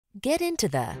Get into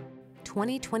the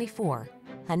 2024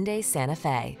 Hyundai Santa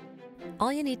Fe.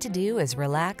 All you need to do is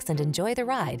relax and enjoy the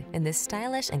ride in this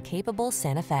stylish and capable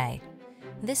Santa Fe.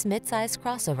 This midsize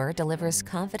crossover delivers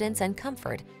confidence and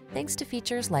comfort thanks to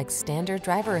features like standard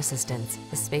driver assistance,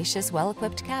 a spacious,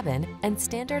 well-equipped cabin, and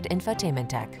standard infotainment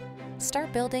tech.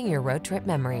 Start building your road trip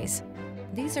memories.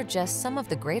 These are just some of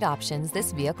the great options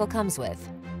this vehicle comes with: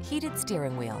 heated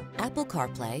steering wheel, Apple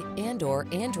CarPlay and/or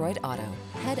Android Auto,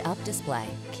 head-up display,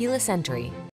 keyless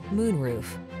entry, moonroof,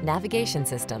 navigation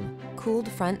system, cooled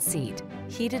front seat,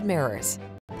 heated mirrors,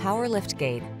 power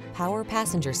liftgate, power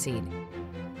passenger seat.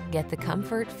 Get the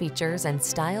comfort, features, and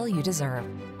style you deserve.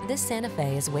 This Santa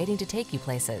Fe is waiting to take you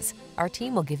places. Our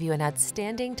team will give you an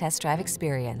outstanding test drive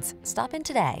experience. Stop in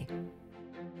today.